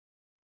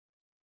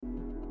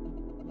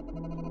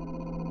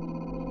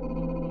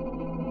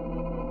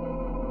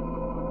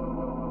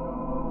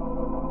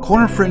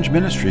Corner Fringe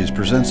Ministries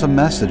presents a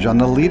message on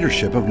the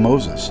leadership of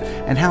Moses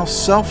and how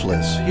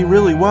selfless he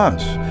really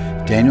was.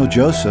 Daniel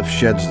Joseph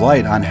sheds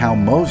light on how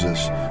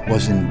Moses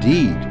was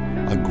indeed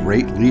a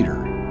great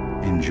leader.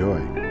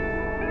 Enjoy.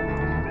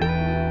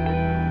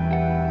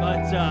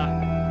 But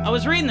I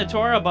was reading the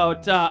Torah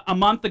about a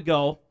month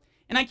ago,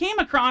 and I came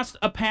across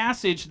a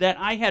passage that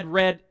I had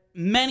read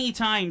many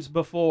times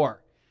before.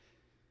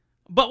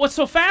 But what's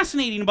so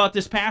fascinating about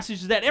this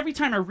passage is that every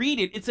time I read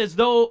it, it's as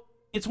though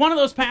it's one of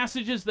those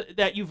passages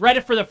that you've read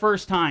it for the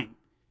first time.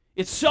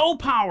 It's so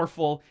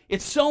powerful,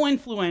 it's so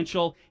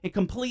influential, it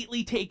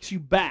completely takes you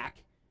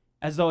back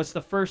as though it's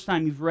the first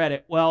time you've read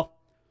it. Well,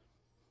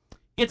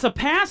 it's a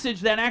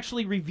passage that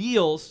actually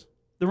reveals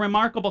the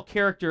remarkable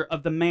character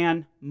of the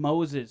man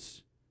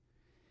Moses.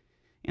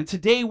 And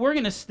today we're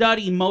going to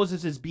study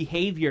Moses'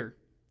 behavior.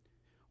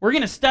 We're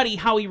going to study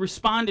how he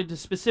responded to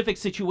specific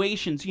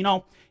situations. You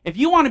know, if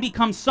you want to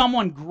become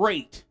someone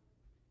great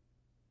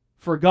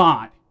for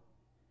God,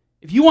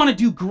 if you want to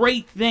do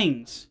great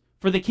things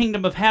for the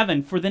kingdom of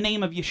heaven, for the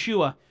name of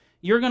Yeshua,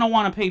 you're going to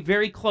want to pay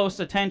very close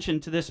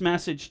attention to this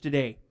message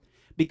today.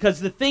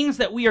 Because the things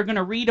that we are going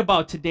to read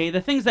about today,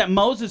 the things that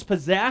Moses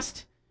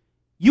possessed,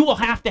 you will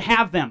have to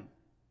have them.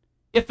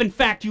 If in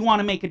fact you want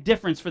to make a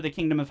difference for the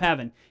kingdom of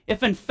heaven.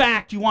 If in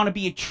fact you want to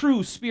be a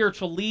true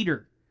spiritual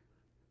leader.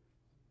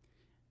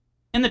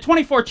 In the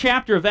 24th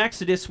chapter of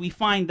Exodus, we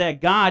find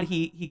that God,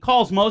 he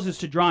calls Moses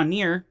to draw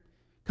near.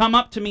 Come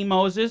up to me,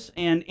 Moses,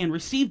 and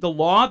receive the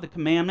law, the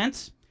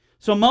commandments.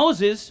 So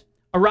Moses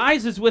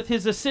arises with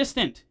his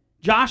assistant,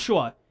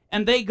 Joshua,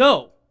 and they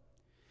go.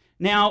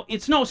 Now,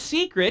 it's no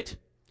secret,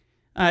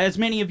 as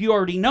many of you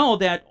already know,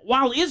 that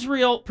while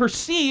Israel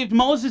perceived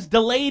Moses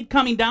delayed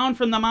coming down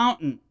from the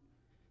mountain,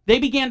 they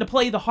began to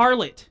play the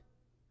harlot,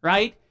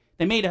 right?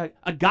 They made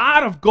a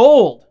god of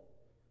gold.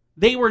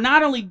 They were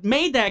not only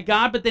made that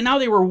god, but now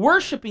they were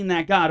worshiping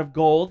that god of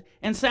gold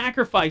and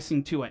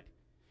sacrificing to it.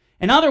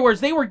 In other words,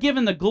 they were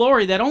given the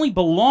glory that only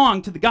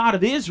belonged to the God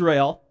of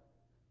Israel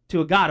to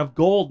a God of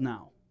gold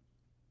now.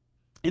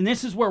 And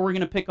this is where we're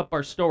going to pick up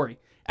our story.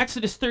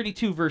 Exodus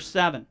 32, verse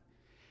 7.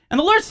 And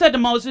the Lord said to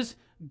Moses,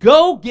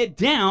 "Go get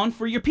down,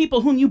 for your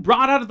people whom you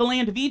brought out of the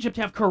land of Egypt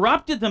have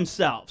corrupted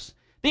themselves.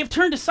 They have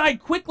turned aside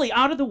quickly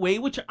out of the way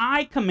which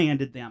I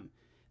commanded them.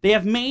 They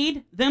have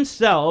made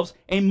themselves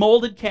a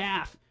molded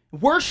calf,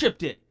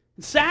 worshipped it,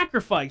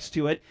 sacrificed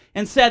to it,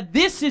 and said,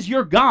 'This is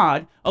your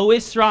God, O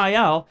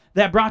Israel,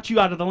 that brought you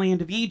out of the land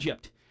of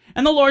Egypt.'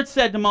 And the Lord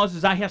said to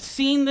Moses, 'I have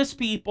seen this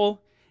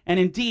people, and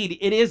indeed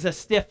it is a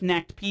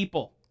stiff-necked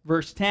people.'"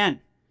 Verse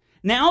 10.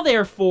 "Now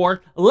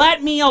therefore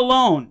let me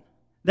alone,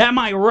 that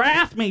my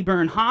wrath may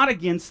burn hot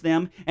against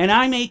them, and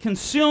I may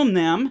consume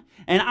them,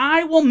 and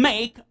I will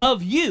make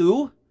of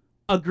you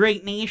a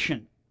great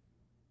nation."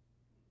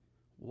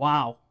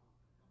 Wow.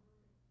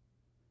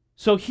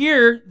 So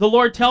here the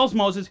Lord tells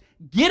Moses,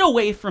 get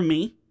away from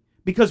me,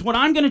 because what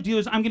I'm going to do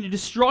is I'm going to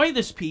destroy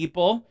this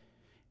people,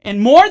 and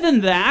more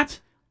than that,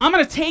 I'm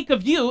going to take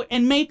of you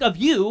and make of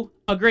you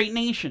a great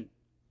nation.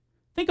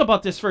 Think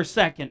about this for a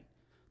second.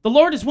 The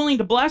Lord is willing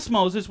to bless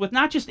Moses with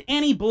not just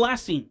any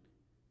blessing,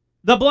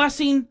 the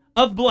blessing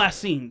of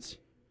blessings,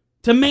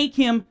 to make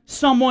him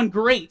someone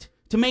great,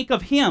 to make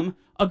of him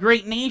a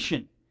great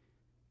nation.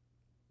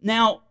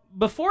 Now,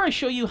 before I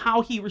show you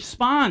how he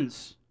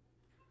responds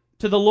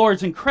to the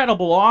Lord's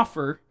incredible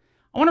offer,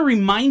 I want to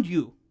remind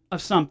you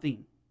of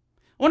something.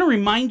 I want to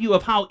remind you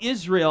of how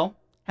Israel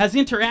has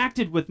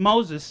interacted with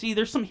Moses. See,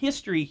 there's some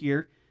history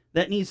here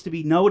that needs to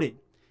be noted.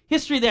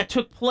 History that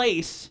took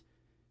place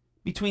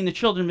between the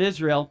children of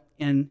Israel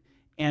and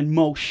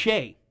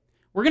Moshe.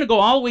 We're going to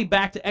go all the way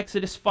back to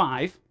Exodus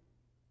 5.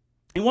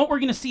 And what we're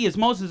going to see is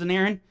Moses and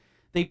Aaron,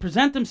 they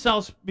present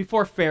themselves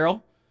before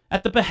Pharaoh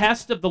at the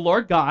behest of the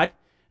Lord God.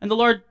 And the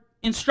Lord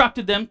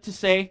instructed them to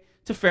say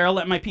to Pharaoh,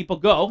 "Let my people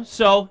go."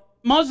 So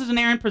Moses and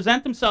Aaron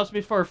present themselves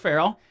before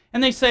Pharaoh,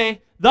 and they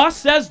say, "Thus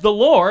says the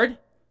Lord,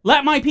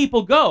 let my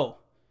people go."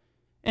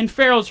 And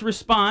Pharaoh's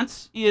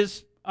response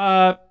is,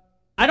 "I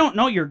don't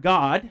know your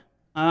God,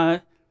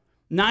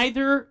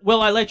 neither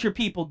will I let your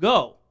people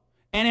go.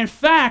 And in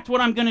fact,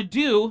 what I'm going to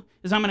do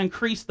is I'm going to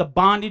increase the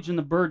bondage and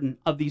the burden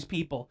of these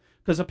people,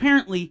 because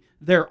apparently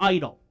they're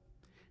idle."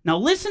 Now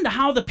listen to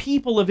how the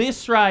people of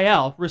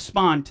Israel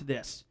respond to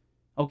this,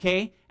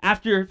 okay?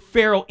 After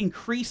Pharaoh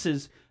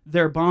increases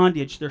their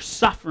bondage, their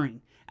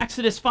suffering.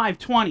 Exodus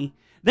 5:20.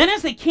 "Then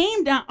as they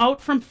came down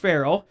out from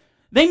Pharaoh,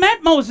 they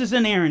met Moses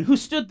and Aaron, who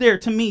stood there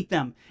to meet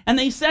them. And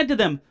they said to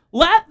them,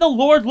 'Let the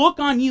Lord look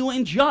on you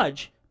and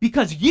judge,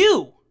 because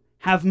you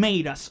have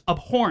made us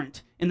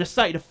abhorrent in the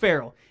sight of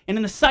Pharaoh and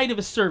in the sight of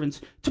his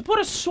servants, to put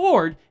a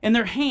sword in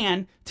their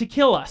hand to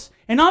kill us.'"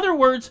 In other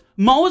words,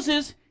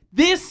 Moses,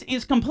 this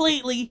is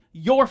completely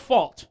your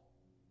fault.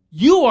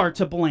 You are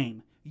to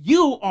blame.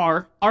 You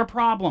are our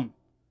problem.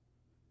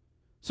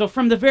 So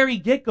from the very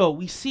get-go,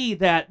 we see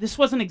that this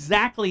wasn't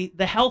exactly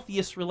the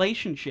healthiest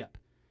relationship.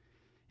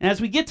 And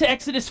as we get to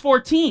Exodus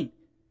 14,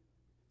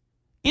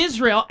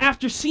 Israel,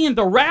 after seeing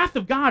the wrath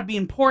of God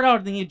being poured out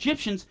on the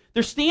Egyptians,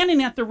 they're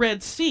standing at the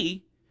Red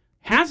Sea,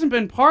 hasn't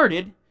been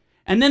parted,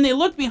 and then they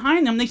look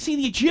behind them, they see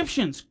the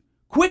Egyptians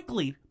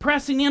quickly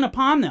pressing in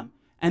upon them,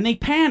 and they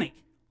panic.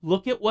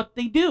 Look at what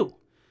they do.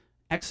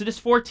 Exodus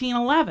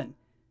 14:11.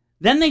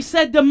 Then they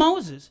said to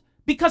Moses,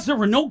 because there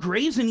were no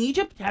graves in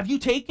Egypt, have you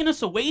taken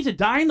us away to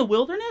die in the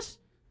wilderness?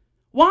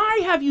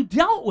 Why have you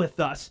dealt with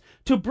us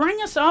to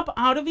bring us up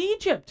out of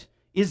Egypt?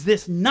 Is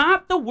this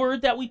not the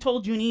word that we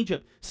told you in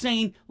Egypt,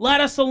 saying, let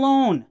us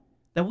alone,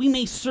 that we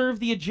may serve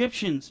the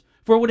Egyptians?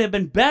 For it would have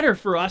been better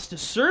for us to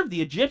serve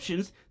the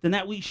Egyptians than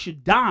that we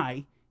should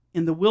die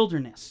in the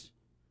wilderness.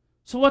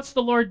 So what's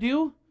the Lord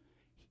do?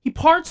 He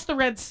parts the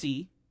Red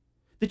Sea.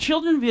 The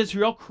children of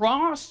Israel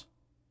cross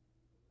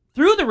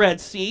through the Red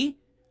Sea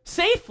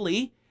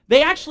safely.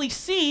 They actually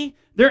see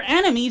their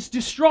enemies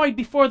destroyed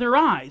before their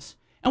eyes.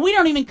 And we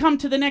don't even come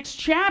to the next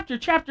chapter,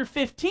 chapter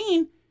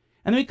 15,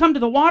 and then we come to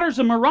the waters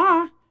of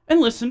Marah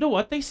and listen to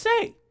what they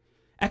say.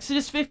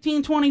 Exodus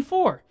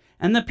 15:24.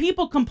 And the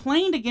people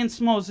complained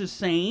against Moses,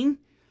 saying,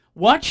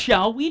 what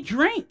shall we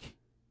drink?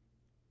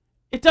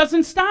 It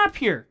doesn't stop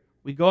here.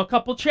 We go a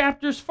couple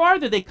chapters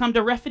farther. They come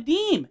to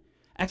Rephidim.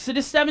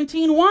 Exodus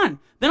 17:1.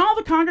 Then all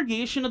the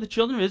congregation of the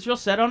children of Israel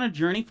set on a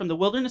journey from the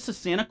wilderness of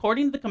Sin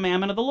according to the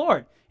commandment of the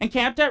Lord, and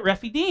camped at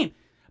Rephidim.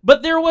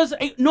 But there was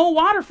no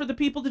water for the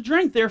people to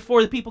drink.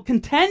 Therefore the people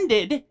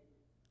contended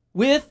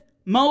with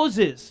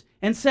Moses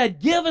and said,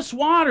 give us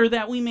water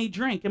that we may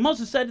drink. And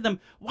Moses said to them,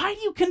 why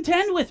do you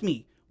contend with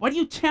me? Why do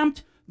you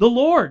tempt the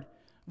Lord?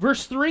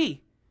 Verse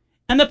 3.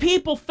 And the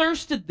people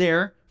thirsted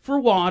there for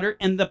water,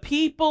 and the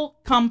people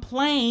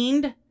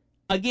complained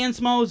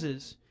against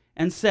Moses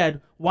and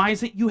said, why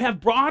is it you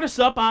have brought us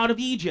up out of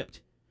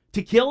Egypt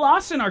to kill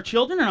us and our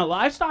children and our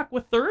livestock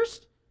with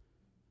thirst?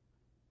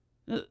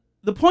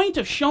 The point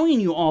of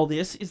showing you all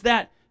this is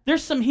that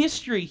there's some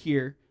history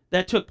here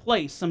that took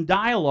place, some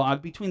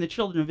dialogue between the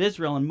children of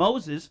Israel and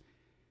Moses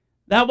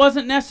that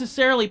wasn't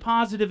necessarily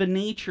positive in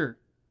nature.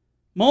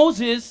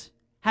 Moses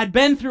had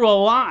been through a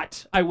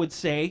lot, I would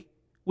say,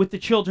 with the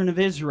children of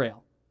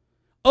Israel.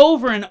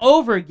 Over and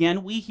over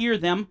again, we hear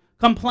them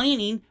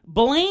complaining,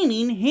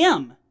 blaming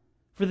him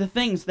for the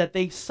things that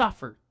they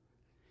suffer.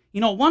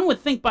 You know, one would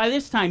think by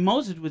this time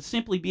Moses would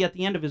simply be at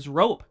the end of his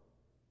rope.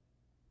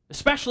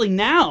 Especially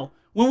now,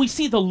 when we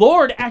see the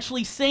Lord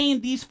actually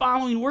saying these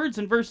following words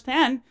in verse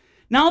 10,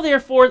 now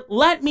therefore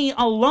let me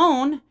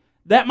alone,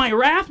 that my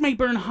wrath may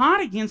burn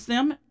hot against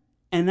them,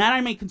 and that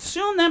I may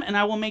consume them, and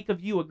I will make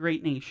of you a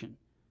great nation.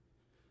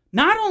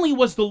 Not only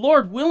was the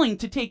Lord willing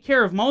to take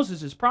care of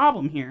Moses'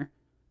 problem here,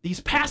 these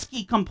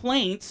pesky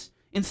complaints,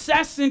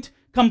 incessant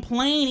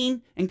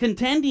complaining and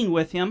contending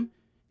with him,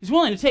 he's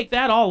willing to take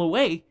that all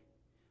away,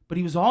 but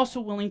he was also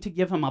willing to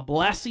give him a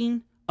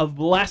blessing of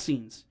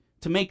blessings,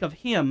 to make of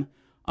him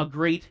a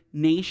great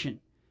nation.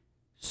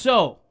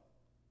 So,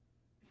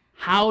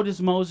 how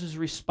does Moses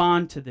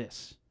respond to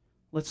this?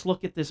 Let's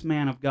look at this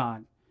man of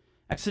God.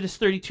 Exodus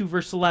 32,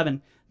 verse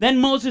 11. Then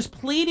Moses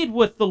pleaded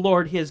with the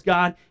Lord his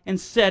God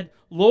and said,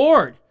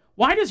 Lord,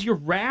 why does your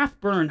wrath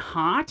burn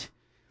hot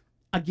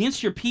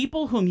against your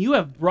people whom you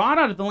have brought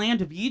out of the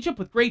land of Egypt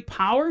with great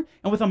power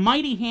and with a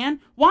mighty hand?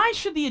 Why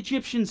should the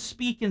Egyptians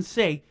speak and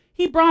say,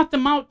 he brought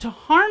them out to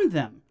harm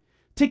them,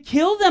 to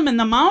kill them in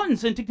the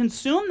mountains and to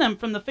consume them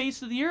from the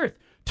face of the earth?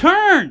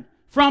 Turn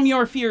from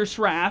your fierce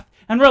wrath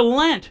and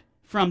relent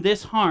from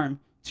this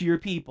harm to your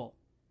people.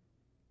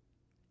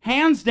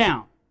 Hands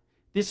down,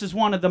 this is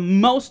one of the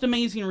most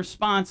amazing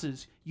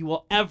responses you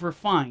will ever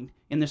find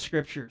in the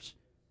Scriptures,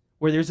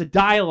 where there's a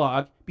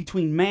dialogue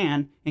between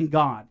man and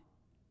God.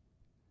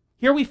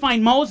 Here we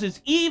find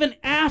Moses, even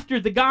after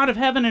the God of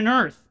heaven and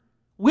earth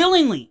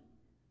willingly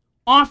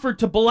offered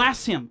to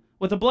bless him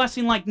with a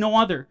blessing like no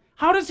other.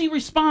 How does he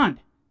respond?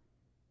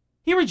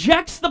 He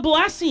rejects the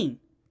blessing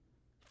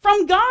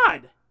from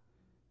God.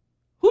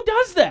 Who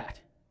does that?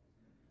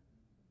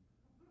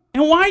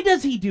 And why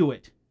does he do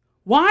it?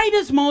 Why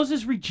does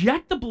Moses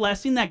reject the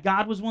blessing that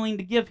God was willing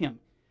to give him?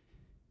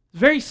 It's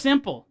very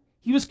simple.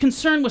 He was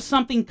concerned with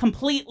something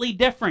completely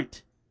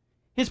different.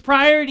 His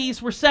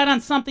priorities were set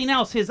on something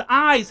else. His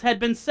eyes had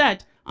been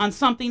set on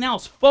something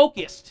else,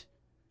 focused.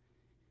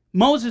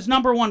 Moses'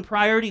 number one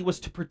priority was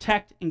to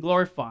protect and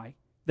glorify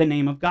the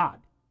name of God.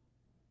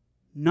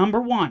 Number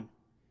one.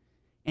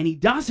 And he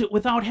does it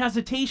without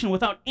hesitation,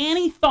 without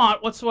any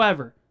thought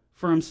whatsoever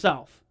for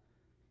himself.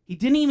 He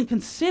didn't even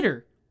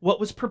consider what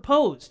was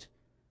proposed.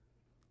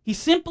 He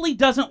simply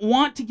doesn't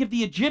want to give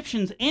the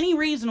Egyptians any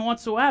reason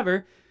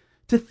whatsoever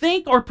to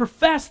think or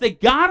profess that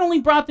God only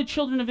brought the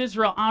children of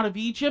Israel out of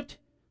Egypt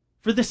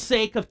for the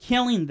sake of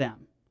killing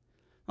them.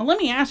 Now let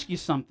me ask you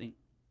something.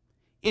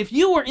 If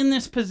you were in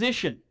this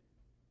position,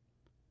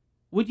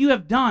 would you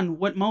have done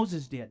what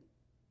Moses did?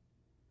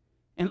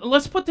 And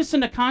let's put this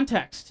into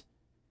context.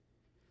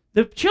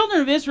 The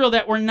children of Israel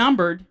that were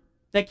numbered,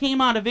 that came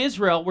out of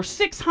Israel, were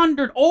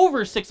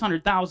over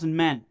 600,000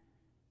 men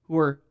who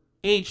were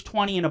age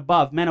 20 and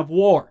above, men of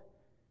war.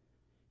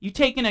 You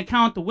take into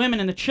account the women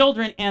and the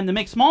children and the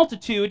mixed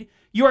multitude,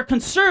 You are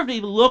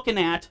conservatively looking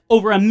at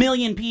over 1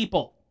 million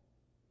people.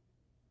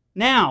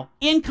 Now,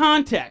 in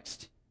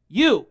context,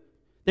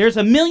 there's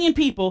 1 million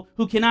people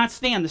who cannot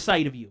stand the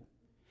sight of you.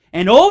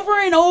 And over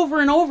and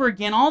over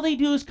again, all they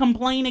do is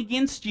complain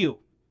against you.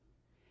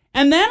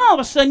 And then all of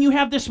a sudden you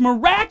have this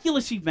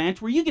miraculous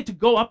event where you get to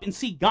go up and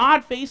see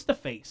God face to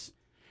face.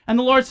 And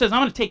the Lord says,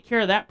 I'm going to take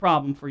care of that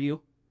problem for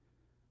you.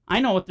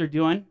 I know what they're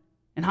doing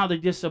and how they're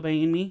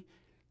disobeying me.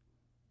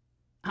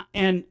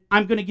 And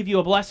I'm going to give you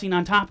a blessing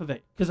on top of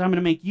it because I'm going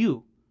to make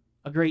you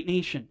a great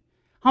nation.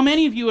 How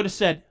many of you would have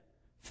said,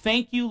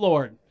 thank you,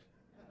 Lord?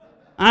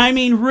 I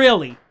mean,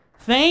 really.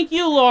 Thank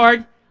you,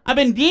 Lord. I've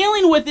been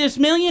dealing with this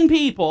 1 million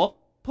people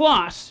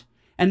plus,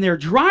 and they're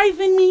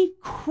driving me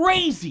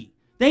crazy.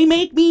 They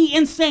make me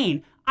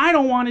insane. I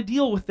don't want to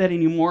deal with that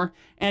anymore.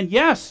 And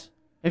yes,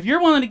 if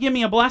you're willing to give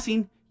me a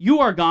blessing, you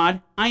are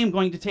God. I am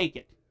going to take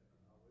it.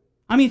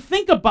 I mean,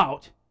 think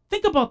about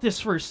this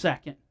for a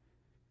second.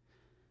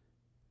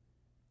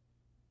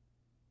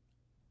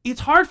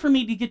 It's hard for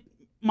me to get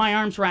my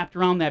arms wrapped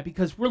around that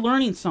because we're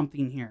learning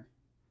something here.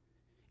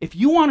 If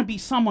you want to be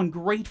someone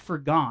great for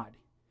God,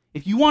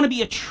 if you want to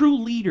be a true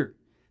leader,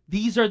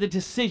 these are the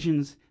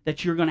decisions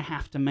that you're going to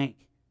have to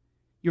make.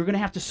 You're going to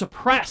have to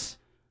suppress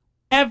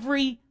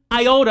every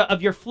iota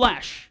of your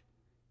flesh,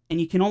 and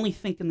you can only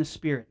think in the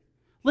Spirit.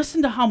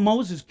 Listen to how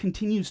Moses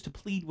continues to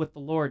plead with the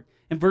Lord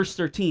in verse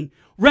 13.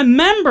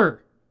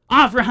 Remember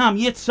Abraham,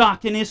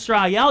 Yitzhak, and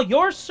Israel,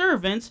 your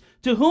servants,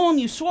 to whom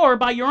you swore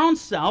by your own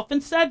self,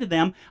 and said to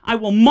them, I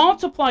will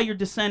multiply your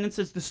descendants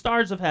as the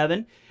stars of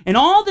heaven, and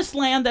all this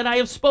land that I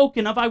have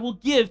spoken of I will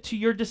give to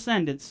your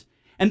descendants,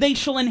 and they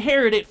shall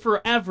inherit it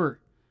forever.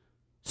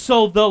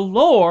 So the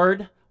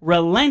Lord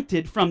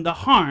relented from the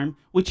harm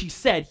which he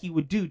said he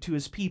would do to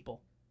his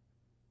people.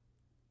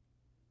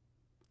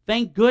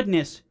 Thank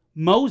goodness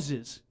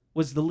Moses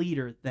was the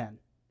leader then,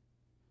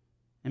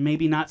 and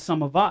maybe not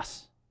some of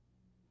us.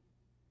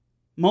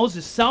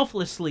 Moses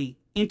selflessly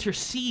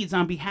intercedes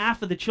on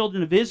behalf of the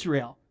children of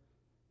Israel,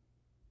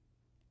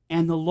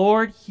 and the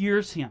Lord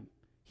hears him.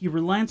 He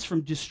relents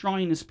from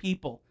destroying his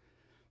people.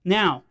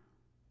 Now,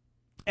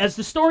 as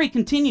the story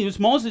continues,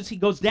 Moses, he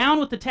goes down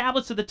with the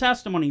tablets of the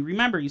testimony.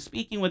 Remember, he's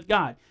speaking with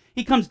God.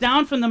 He comes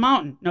down from the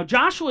mountain. Now,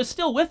 Joshua is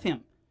still with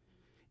him.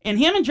 And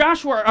him and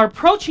Joshua are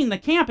approaching the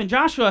camp, and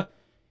Joshua,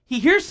 he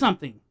hears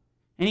something.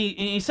 And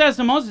he says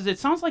to Moses, it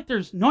sounds like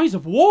there's noise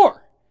of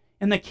war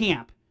in the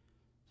camp.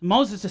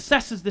 Moses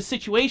assesses the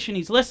situation.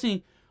 He's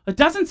listening. It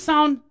doesn't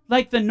sound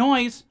like the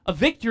noise of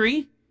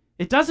victory.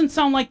 It doesn't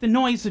sound like the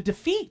noise of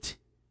defeat.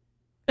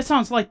 It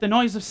sounds like the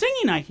noise of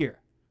singing I hear.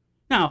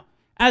 Now,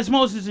 as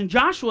Moses and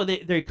Joshua,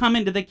 they come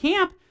into the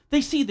camp,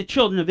 they see the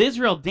children of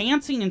Israel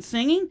dancing and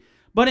singing,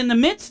 but in the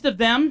midst of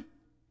them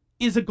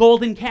is a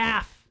golden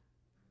calf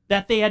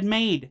that they had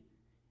made,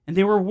 and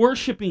they were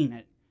worshiping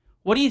it.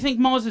 What do you think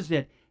Moses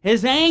did?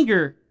 His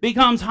anger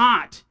becomes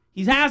hot.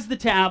 He has the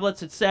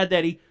tablets. It said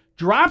that he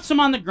drops them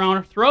on the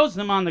ground, throws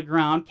them on the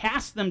ground,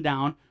 casts them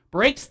down,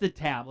 breaks the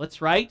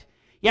tablets, right?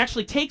 He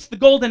actually takes the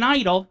golden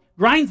idol,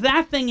 grinds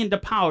that thing into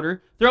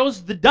powder,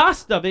 throws the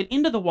dust of it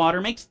into the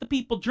water, makes the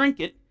people drink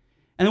it.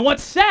 And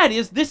what's said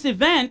is this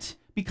event,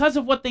 because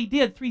of what they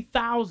did,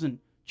 3,000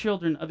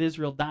 children of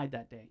Israel died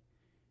that day.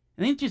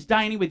 And they didn't just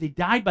die anyway, they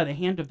died by the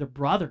hand of their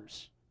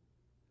brothers.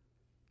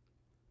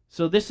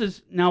 So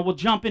now we'll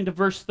jump into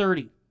verse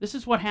 30. This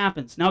is what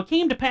happens. Now it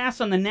came to pass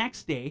on the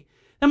next day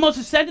that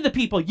Moses said to the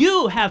people,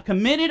 you have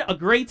committed a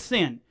great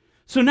sin.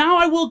 So now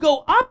I will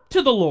go up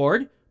to the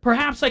Lord.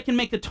 Perhaps I can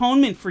make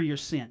atonement for your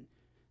sin.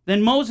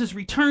 Then Moses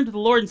returned to the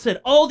Lord and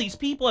said, oh, these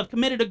people have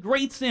committed a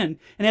great sin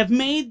and have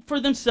made for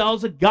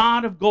themselves a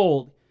god of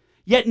gold.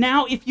 Yet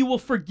now if you will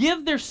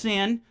forgive their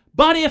sin,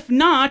 but if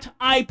not,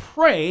 I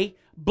pray,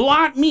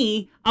 blot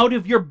me out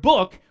of your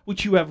book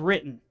which you have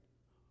written.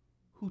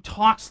 Who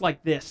talks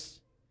like this?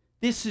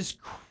 This is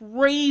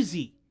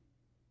crazy.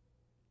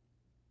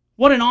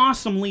 What an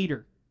awesome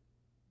leader.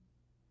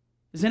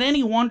 Is it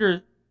any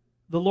wonder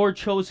the Lord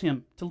chose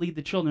him to lead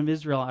the children of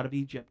Israel out of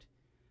Egypt?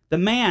 The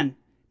man,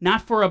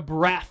 not for a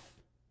breath,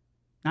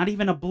 not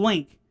even a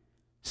blink,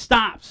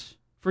 stops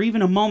for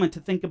even a moment to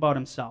think about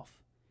himself.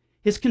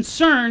 His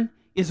concern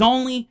is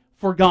only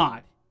for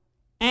God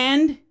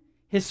and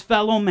his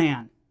fellow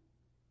man.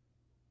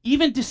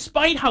 Even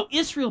despite how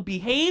Israel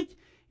behaved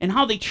and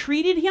how they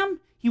treated him,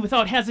 he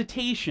without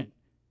hesitation,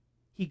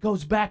 he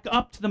goes back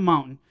up to the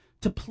mountain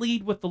to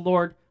plead with the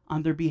Lord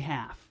on their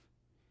behalf.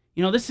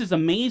 You know, this is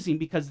amazing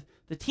because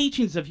the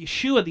teachings of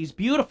Yeshua, these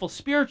beautiful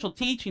spiritual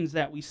teachings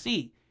that we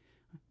see,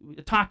 we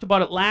talked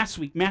about it last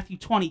week, Matthew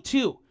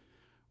 22,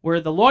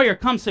 where the lawyer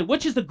comes and said,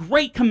 which is the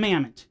great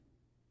commandment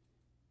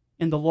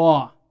in the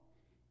law?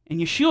 And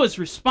Yeshua's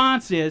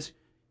response is,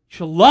 you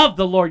shall love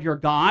the Lord your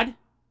God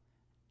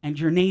and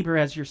your neighbor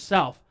as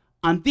yourself.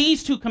 On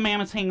these two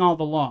commandments hang all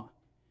the law.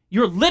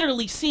 You're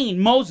literally seeing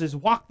Moses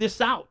walk this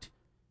out.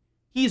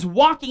 He's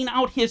walking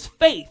out his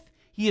faith.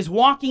 He is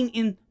walking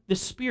in the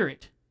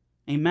Spirit.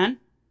 Amen?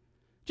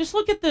 Just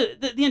look at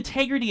the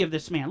integrity of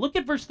this man. Look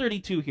at verse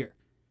 32 here.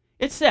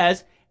 It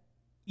says,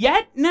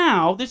 yet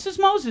now, this is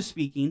Moses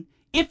speaking,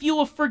 if you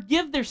will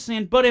forgive their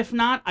sin, but if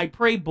not, I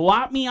pray,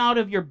 blot me out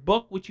of your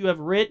book which you have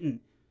written.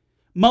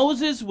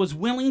 Moses was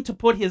willing to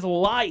put his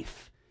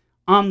life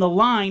on the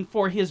line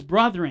for his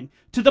brethren,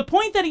 to the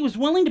point that he was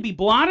willing to be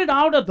blotted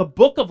out of the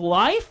book of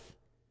life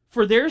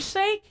for their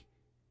sake.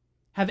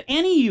 Have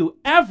any of you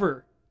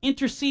ever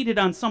interceded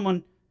on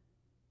someone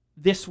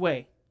this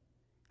way?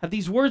 Have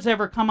these words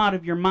ever come out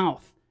of your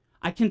mouth?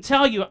 I can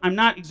tell you, I'm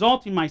not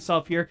exalting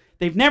myself here,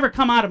 they've never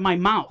come out of my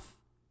mouth.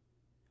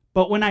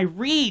 But when I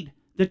read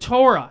the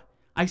Torah,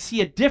 I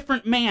see a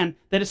different man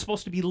that is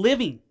supposed to be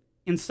living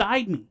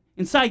inside me,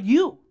 inside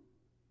you.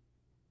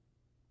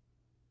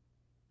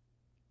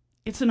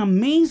 It's an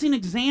amazing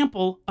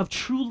example of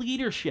true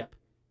leadership,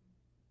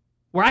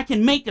 where I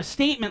can make a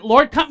statement,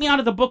 Lord, cut me out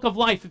of the book of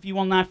life if you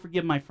will not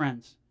forgive my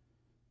friends,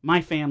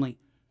 my family,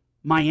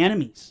 my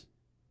enemies,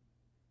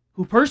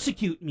 who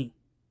persecute me.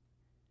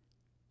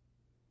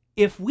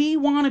 If we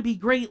want to be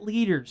great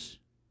leaders,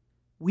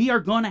 we are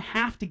going to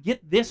have to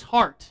get this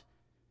heart.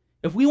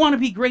 If we want to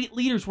be great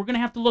leaders, we're going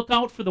to have to look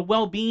out for the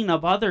well-being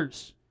of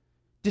others,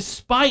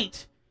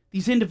 despite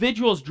these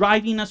individuals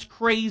driving us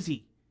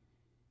crazy.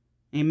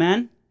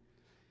 Amen?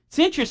 It's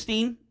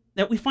interesting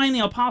that we find the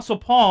Apostle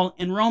Paul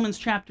in Romans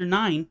chapter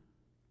 9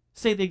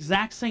 say the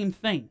exact same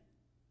thing.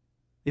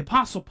 The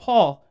Apostle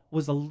Paul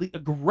was a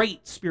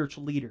great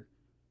spiritual leader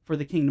for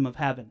the kingdom of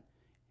heaven.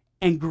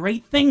 And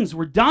great things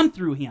were done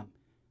through him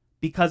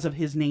because of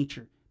his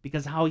nature,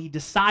 because of how he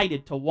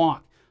decided to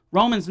walk.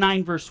 Romans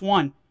 9 verse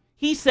 1,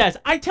 he says,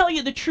 I tell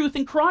you the truth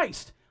in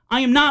Christ. I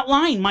am not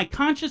lying, my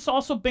conscience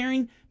also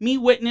bearing me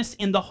witness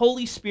in the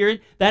Holy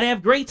Spirit that I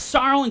have great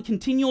sorrow and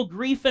continual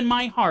grief in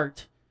my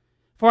heart.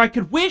 For I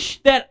could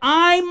wish that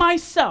I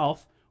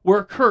myself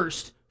were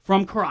cursed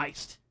from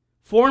Christ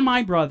for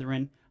my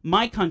brethren,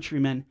 my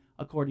countrymen,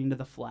 according to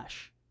the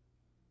flesh.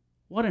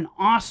 What an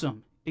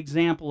awesome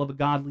example of a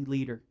godly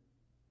leader.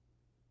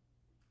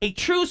 A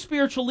true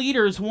spiritual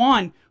leader is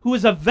one who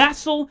is a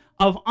vessel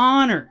of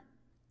honor,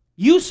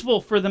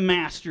 useful for the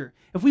master.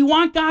 If we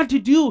want God to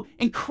do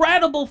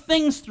incredible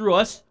things through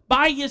us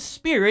by His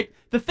Spirit,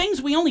 the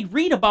things we only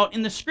read about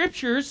in the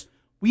Scriptures,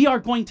 we are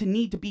going to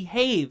need to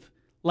behave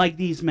like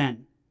these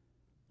men,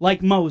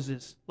 like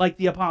Moses, like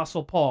the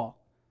Apostle Paul.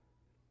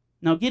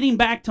 Now, getting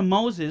back to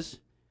Moses,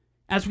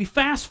 as we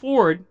fast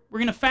forward, we're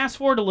going to fast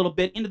forward a little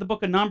bit into the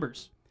book of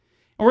Numbers.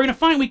 And we're going to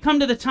find we come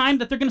to the time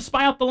that they're going to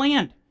spy out the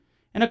land.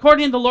 And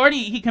according to the Lord,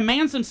 he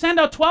commands them, send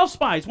out 12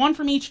 spies, one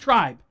from each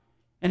tribe,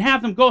 and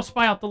have them go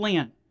spy out the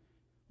land.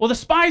 Well, the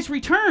spies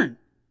return.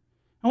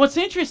 And what's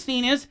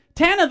interesting is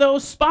 10 of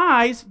those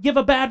spies give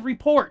a bad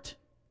report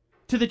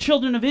to the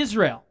children of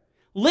Israel.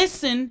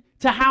 Listen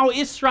to how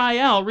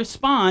Israel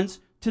responds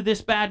to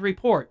this bad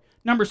report.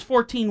 Numbers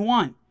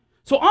 14:1.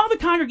 So all the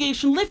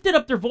congregation lifted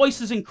up their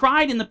voices and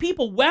cried, and the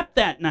people wept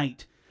that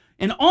night.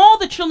 And all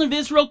the children of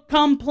Israel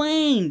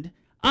complained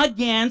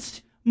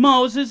against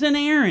Moses and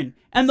Aaron.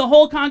 And the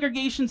whole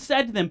congregation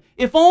said to them,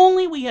 if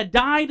only we had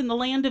died in the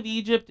land of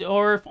Egypt,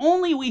 or if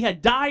only we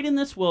had died in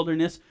this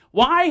wilderness,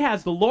 why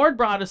has the Lord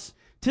brought us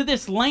to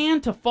this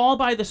land to fall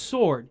by the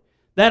sword,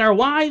 that our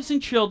wives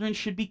and children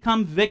should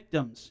become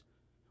victims?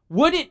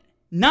 Would it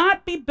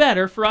not be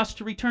better for us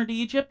to return to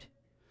Egypt?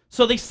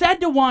 So they said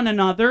to one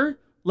another,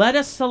 let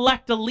us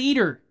select a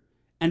leader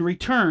and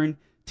return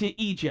to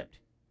Egypt.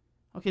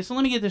 Okay, so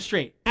let me get this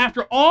straight.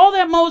 After all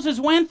that Moses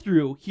went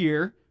through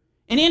here,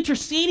 and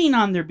interceding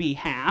on their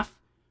behalf,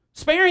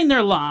 sparing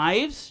their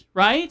lives,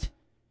 right?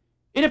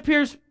 It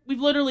appears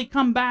we've literally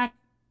come back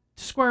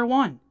to square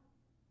one.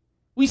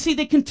 We see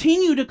they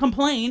continue to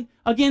complain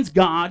against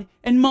God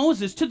and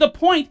Moses to the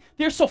point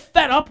they're so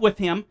fed up with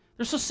him,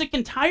 they're so sick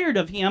and tired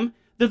of him,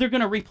 that they're going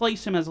to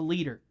replace him as a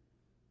leader.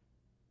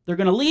 They're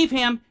going to leave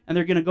him, and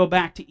they're going to go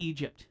back to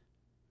Egypt.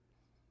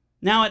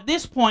 Now, at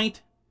this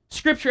point,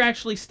 Scripture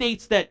actually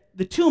states that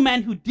the two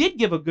men who did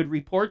give a good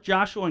report,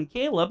 Joshua and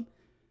Caleb,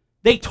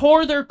 they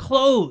tore their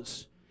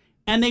clothes,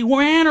 and they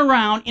ran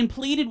around and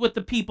pleaded with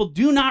the people,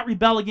 do not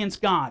rebel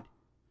against God.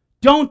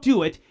 Don't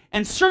do it,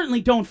 and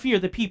certainly don't fear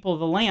the people of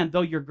the land,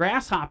 though you're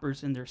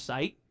grasshoppers in their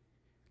sight.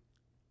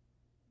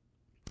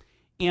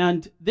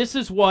 And this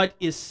is what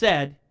is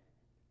said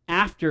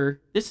after,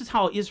 this is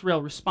how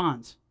Israel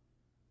responds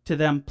to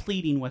them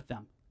pleading with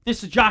them.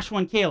 This is Joshua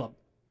and Caleb.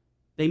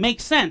 They make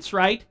sense,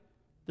 right?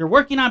 They're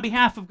working on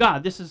behalf of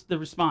God. This is the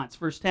response,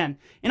 verse 10.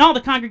 And all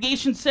the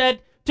congregation said,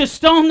 to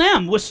stone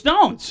them with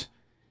stones.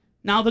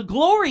 Now the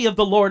glory of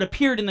the Lord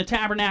appeared in the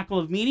tabernacle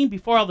of meeting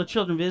before all the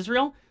children of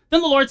Israel.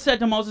 Then the Lord said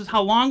to Moses,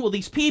 how long will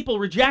these people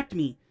reject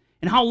me?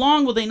 And how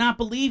long will they not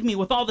believe me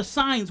with all the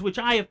signs which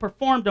I have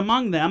performed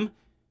among them?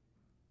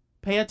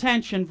 Pay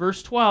attention,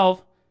 verse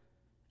 12.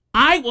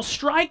 I will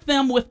strike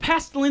them with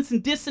pestilence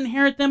and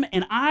disinherit them,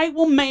 and I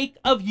will make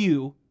of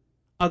you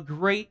a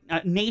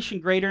nation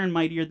greater and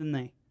mightier than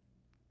they.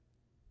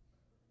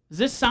 Does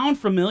this sound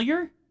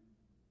familiar?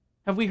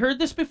 Have we heard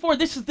this before?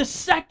 This is the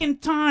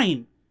second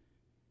time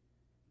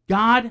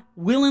God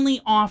willingly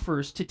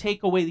offers to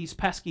take away these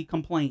pesky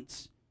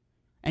complaints.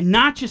 And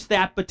not just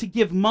that, but to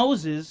give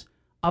Moses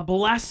a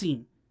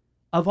blessing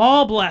of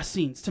all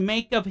blessings, to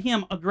make of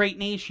him a great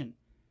nation.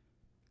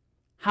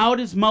 How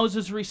does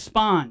Moses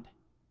respond?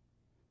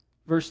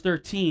 Verse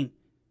 13.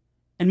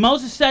 And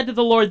Moses said to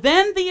the Lord,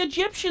 then the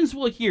Egyptians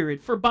will hear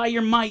it, for by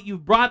your might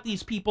you've brought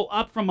these people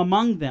up from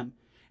among them.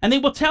 And they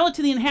will tell it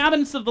to the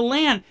inhabitants of the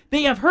land.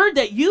 They have heard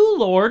that you,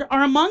 Lord,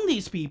 are among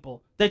these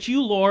people, that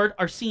you, Lord,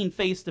 are seen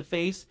face to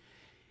face.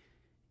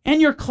 And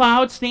your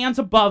cloud stands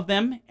above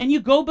them, and you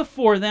go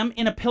before them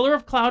in a pillar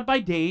of cloud by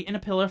day and a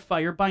pillar of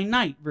fire by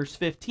night. Verse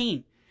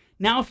 15.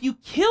 Now if you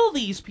kill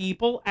these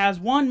people as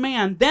one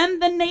man, then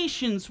the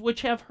nations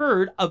which have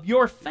heard of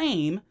your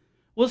fame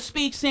will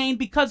speak, saying,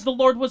 because the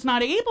Lord was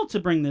not able to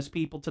bring this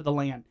people to the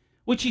land,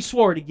 which he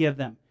swore to give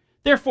them.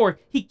 Therefore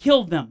he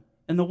killed them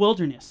in the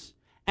wilderness.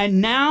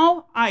 And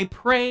now I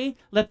pray,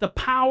 let the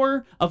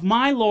power of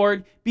my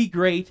Lord be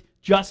great,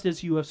 just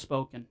as you have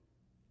spoken.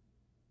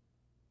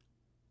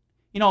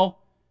 You know,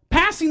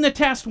 passing the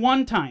test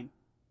one time,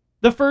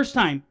 the first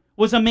time,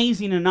 was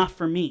amazing enough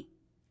for me.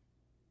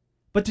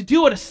 But to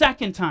do it a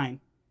second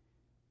time,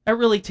 that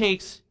really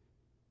takes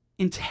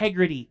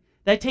integrity.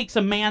 That takes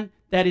a man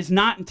that is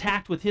not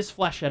intact with his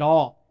flesh at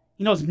all.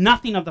 He knows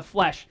nothing of the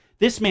flesh.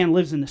 This man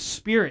lives in the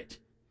Spirit.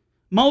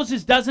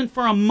 Moses doesn't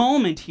for a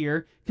moment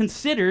here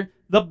consider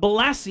the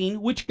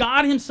blessing which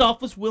God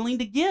himself was willing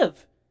to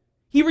give.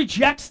 He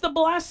rejects the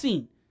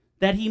blessing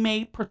that he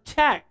may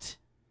protect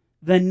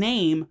the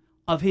name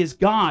of his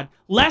God,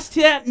 lest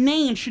that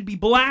name should be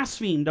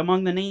blasphemed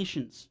among the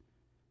nations.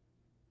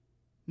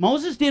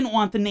 Moses didn't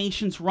want the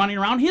nations running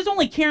around. His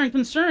only care and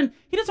concern,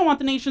 he doesn't want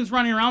the nations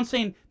running around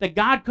saying that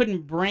God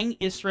couldn't bring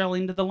Israel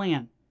into the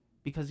land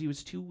because he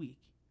was too weak.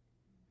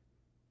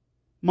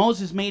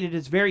 Moses made it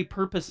his very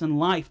purpose in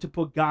life to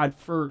put God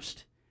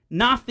first.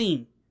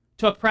 Nothing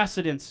took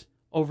precedence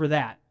over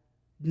that.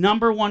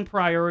 Number one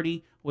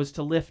priority was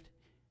to lift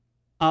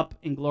up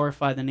and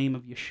glorify the name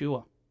of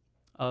Yeshua,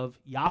 of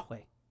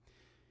Yahweh.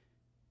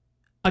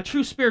 A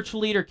true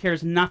spiritual leader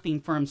cares nothing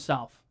for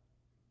himself.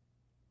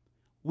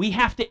 We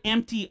have to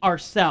empty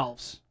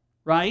ourselves,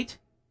 right?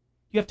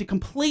 You have to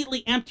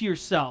completely empty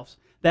yourselves,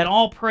 that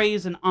all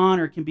praise and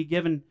honor can be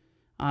given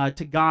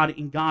to God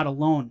and God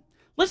alone.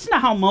 Listen to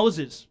how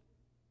Moses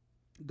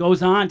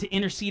goes on to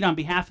intercede on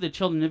behalf of the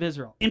children of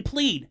Israel and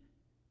plead.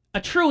 A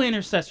true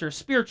intercessor, a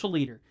spiritual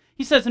leader.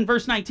 He says in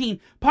verse 19,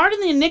 pardon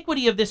the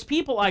iniquity of this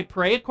people, I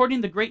pray, according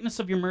to the greatness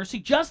of your mercy,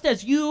 just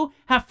as you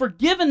have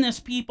forgiven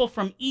this people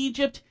from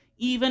Egypt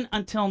even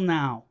until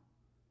now.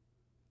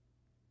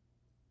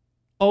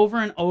 Over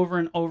and over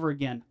and over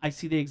again, I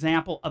see the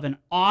example of an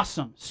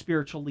awesome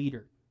spiritual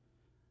leader.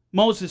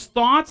 Moses'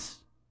 thoughts,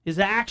 his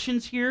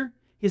actions here,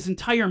 his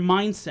entire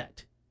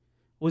mindset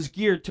was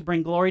geared to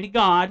bring glory to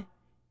God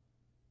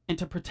and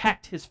to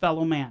protect his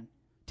fellow man,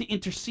 to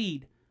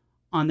intercede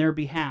on their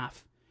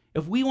behalf.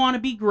 If we want to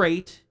be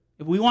great,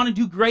 if we want to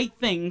do great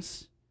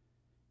things,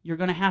 you're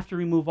going to have to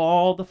remove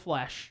all the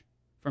flesh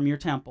from your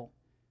temple.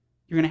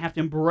 You're going to have to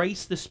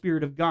embrace the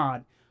Spirit of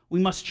God. We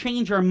must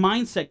change our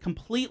mindset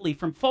completely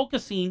from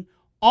focusing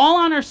all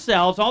on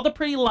ourselves, all the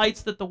pretty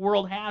lights that the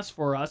world has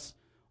for us,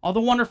 all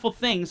the wonderful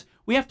things.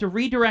 We have to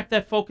redirect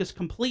that focus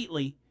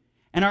completely,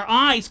 and our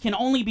eyes can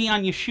only be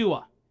on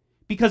Yeshua,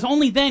 because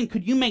only then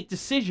could you make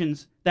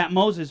decisions that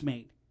Moses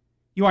made.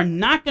 You are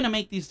not going to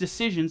make these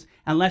decisions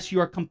unless you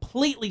are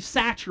completely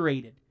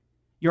saturated.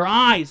 Your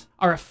eyes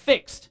are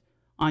affixed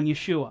on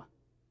Yeshua.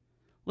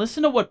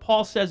 Listen to what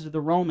Paul says to the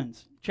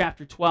Romans,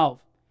 chapter 12.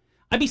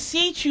 I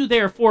beseech you,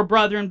 therefore,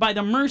 brethren, by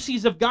the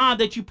mercies of God,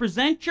 that you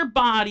present your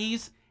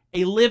bodies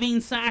a living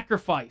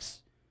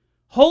sacrifice,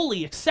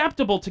 holy,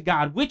 acceptable to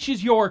God, which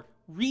is your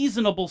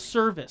reasonable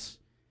service.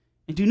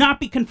 And do not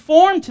be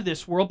conformed to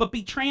this world, but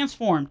be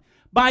transformed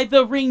by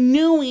the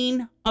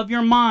renewing of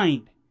your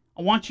mind.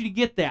 I want you to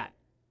get that.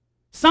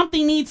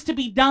 Something needs to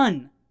be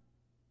done,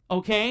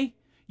 okay?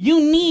 You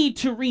need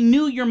to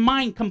renew your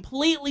mind,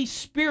 completely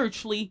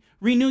spiritually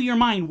renew your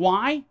mind.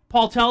 Why?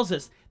 Paul tells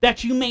us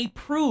that you may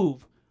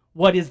prove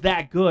what is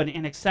that good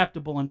and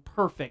acceptable and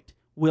perfect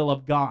will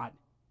of God.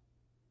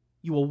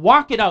 You will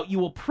walk it out, you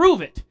will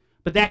prove it,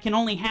 but that can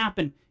only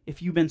happen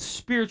if you've been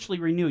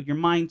spiritually renewed. Your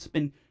mind's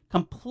been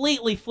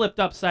completely flipped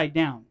upside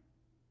down.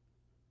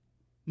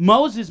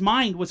 Moses'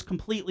 mind was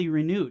completely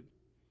renewed.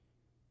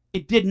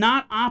 It did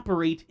not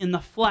operate in the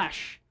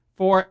flesh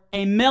for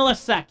a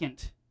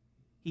millisecond.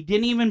 He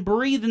didn't even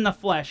breathe in the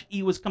flesh.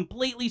 He was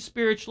completely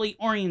spiritually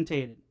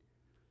orientated.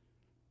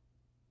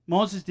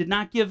 Moses did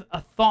not give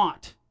a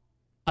thought,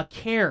 a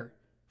care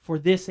for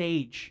this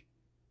age,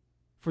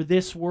 for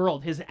this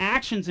world. His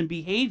actions and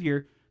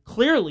behavior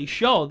clearly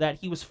show that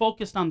he was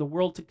focused on the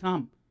world to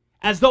come,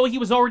 as though he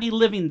was already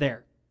living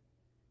there.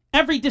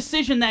 Every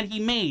decision that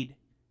he made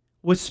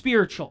was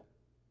spiritual.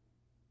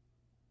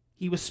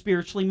 He was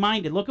spiritually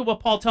minded. Look at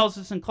what Paul tells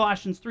us in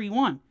Colossians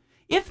 3:1.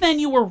 If then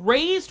you were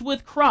raised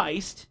with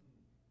Christ,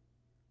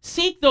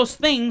 seek those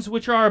things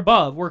which are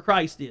above, where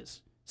Christ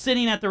is,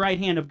 sitting at the right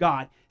hand of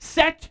God.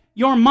 Set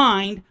your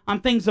mind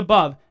on things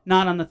above,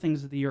 not on the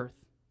things of the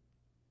earth.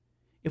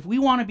 If we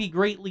want to be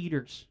great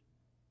leaders,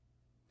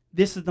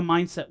 this is the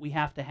mindset we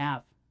have to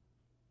have.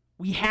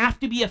 We have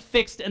to be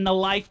affixed in the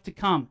life to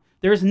come.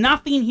 There is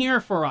nothing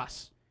here for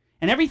us.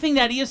 And everything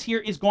that is here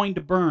is going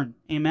to burn.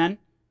 Amen?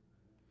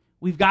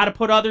 We've got to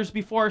put others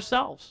before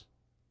ourselves,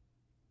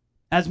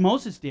 as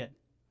Moses did.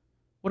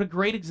 What a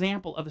great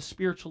example of a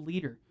spiritual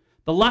leader.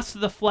 The lust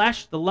of the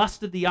flesh, the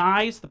lust of the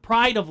eyes, the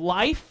pride of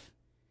life,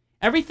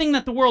 everything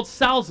that the world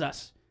sells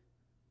us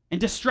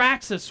and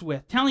distracts us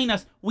with, telling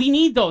us we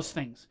need those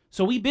things.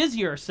 So we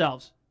busy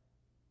ourselves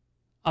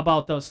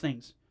about those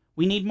things.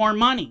 We need more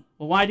money.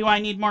 Well, why do I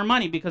need more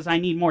money? Because I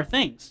need more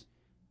things.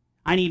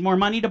 I need more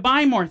money to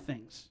buy more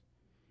things.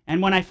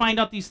 And when I find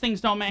out these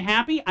things don't make me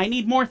happy, I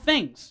need more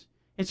things.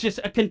 It's just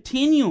a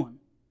continuum.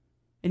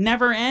 It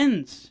never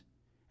ends.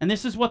 And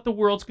this is what the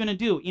world's going to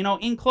do. You know,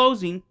 in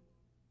closing,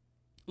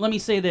 let me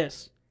say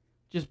this,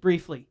 just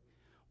briefly.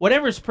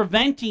 Whatever's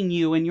preventing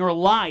you in your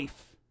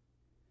life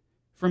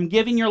from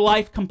giving your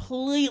life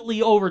completely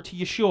over to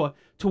Yeshua,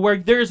 to where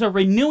there's a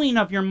renewing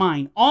of your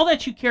mind, all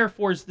that you care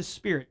for is the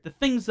Spirit, the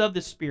things of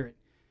the Spirit.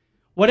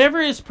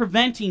 Whatever is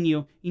preventing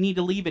you, you need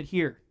to leave it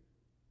here,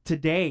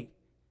 today.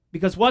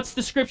 Because what's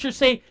the Scripture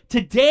say?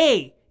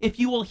 Today, if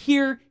you will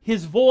hear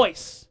His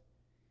voice.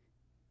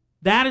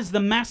 That is the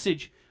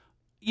message.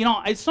 You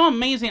know, it's so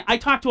amazing. I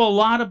talk to a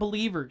lot of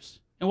believers,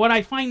 and what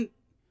I find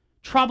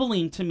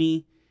troubling to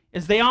me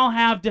is they all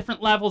have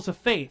different levels of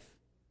faith.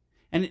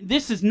 And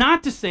this is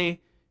not to say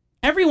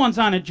everyone's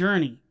on a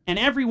journey and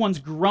everyone's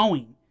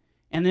growing.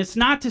 And it's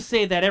not to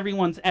say that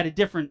everyone's at a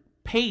different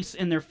pace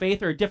in their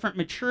faith or a different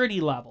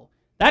maturity level.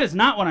 That is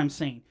not what I'm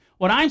saying.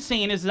 What I'm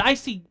saying is that I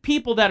see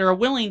people that are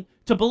willing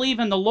to believe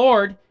in the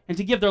Lord and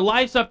to give their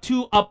lives up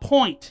to a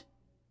point.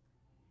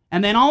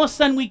 And then all of a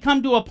sudden we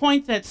come to a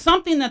point that's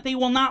something that they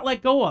will not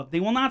let go of. They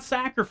will not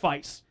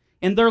sacrifice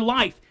in their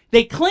life.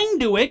 They cling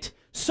to it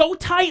so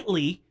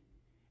tightly,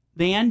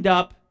 they end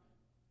up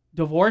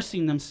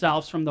divorcing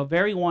themselves from the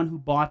very one who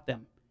bought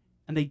them.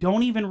 And they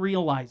don't even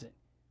realize it.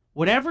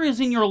 Whatever is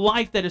in your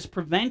life that is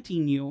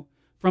preventing you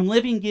from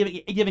living,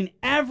 giving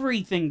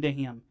everything to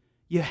Him,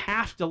 you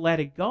have to let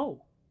it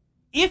go.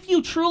 If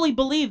you truly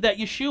believe that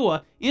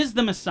Yeshua is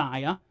the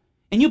Messiah,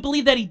 and you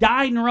believe that He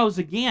died and rose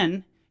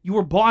again, you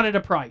were bought at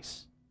a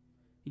price.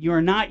 You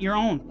are not your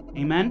own.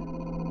 Amen?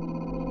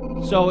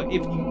 So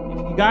if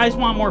you guys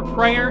want more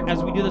prayer,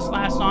 as we do this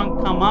last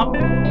song, come up.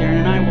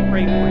 Darren and I will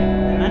pray for you.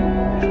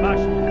 Amen? Shabbat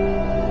shalom.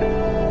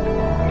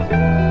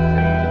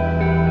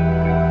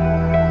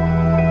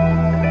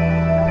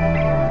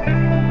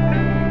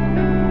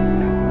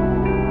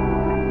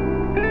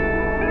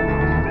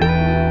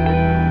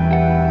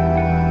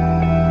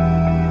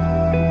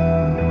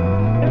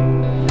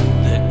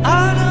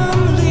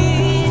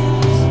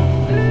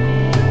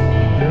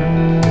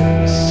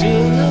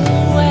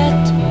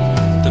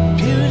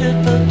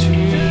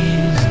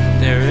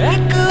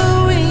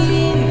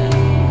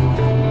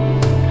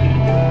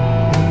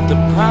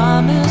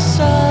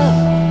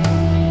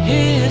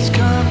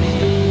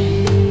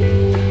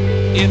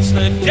 It's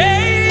the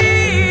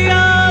day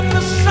of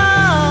the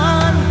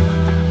sun.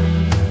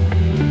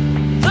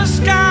 The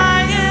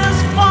sky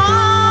is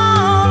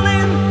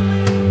falling.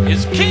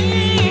 His kingdom